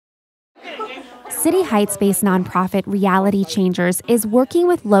City Heights-based nonprofit Reality Changers is working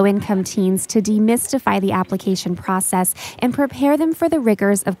with low-income teens to demystify the application process and prepare them for the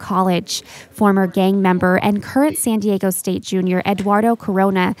rigors of college. Former gang member and current San Diego State junior Eduardo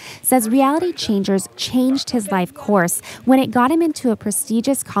Corona says Reality Changers changed his life course when it got him into a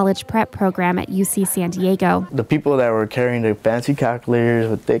prestigious college prep program at UC San Diego. The people that were carrying the fancy calculators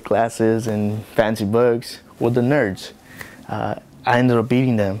with thick glasses and fancy books were the nerds. I ended up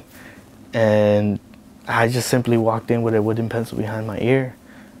beating them. And I just simply walked in with a wooden pencil behind my ear.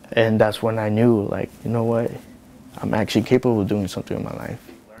 And that's when I knew, like, you know what? I'm actually capable of doing something in my life.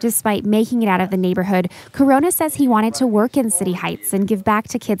 Despite making it out of the neighborhood, Corona says he wanted to work in City Heights and give back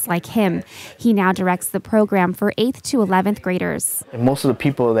to kids like him. He now directs the program for 8th to 11th graders. And most of the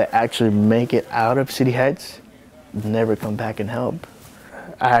people that actually make it out of City Heights never come back and help.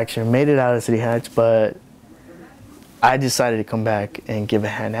 I actually made it out of City Heights, but I decided to come back and give a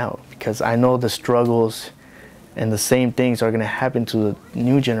hand out because I know the struggles and the same things are going to happen to the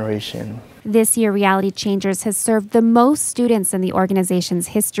new generation. This year, Reality Changers has served the most students in the organization's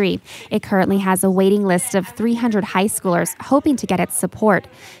history. It currently has a waiting list of 300 high schoolers hoping to get its support.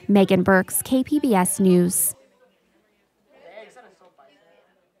 Megan Burks, KPBS News.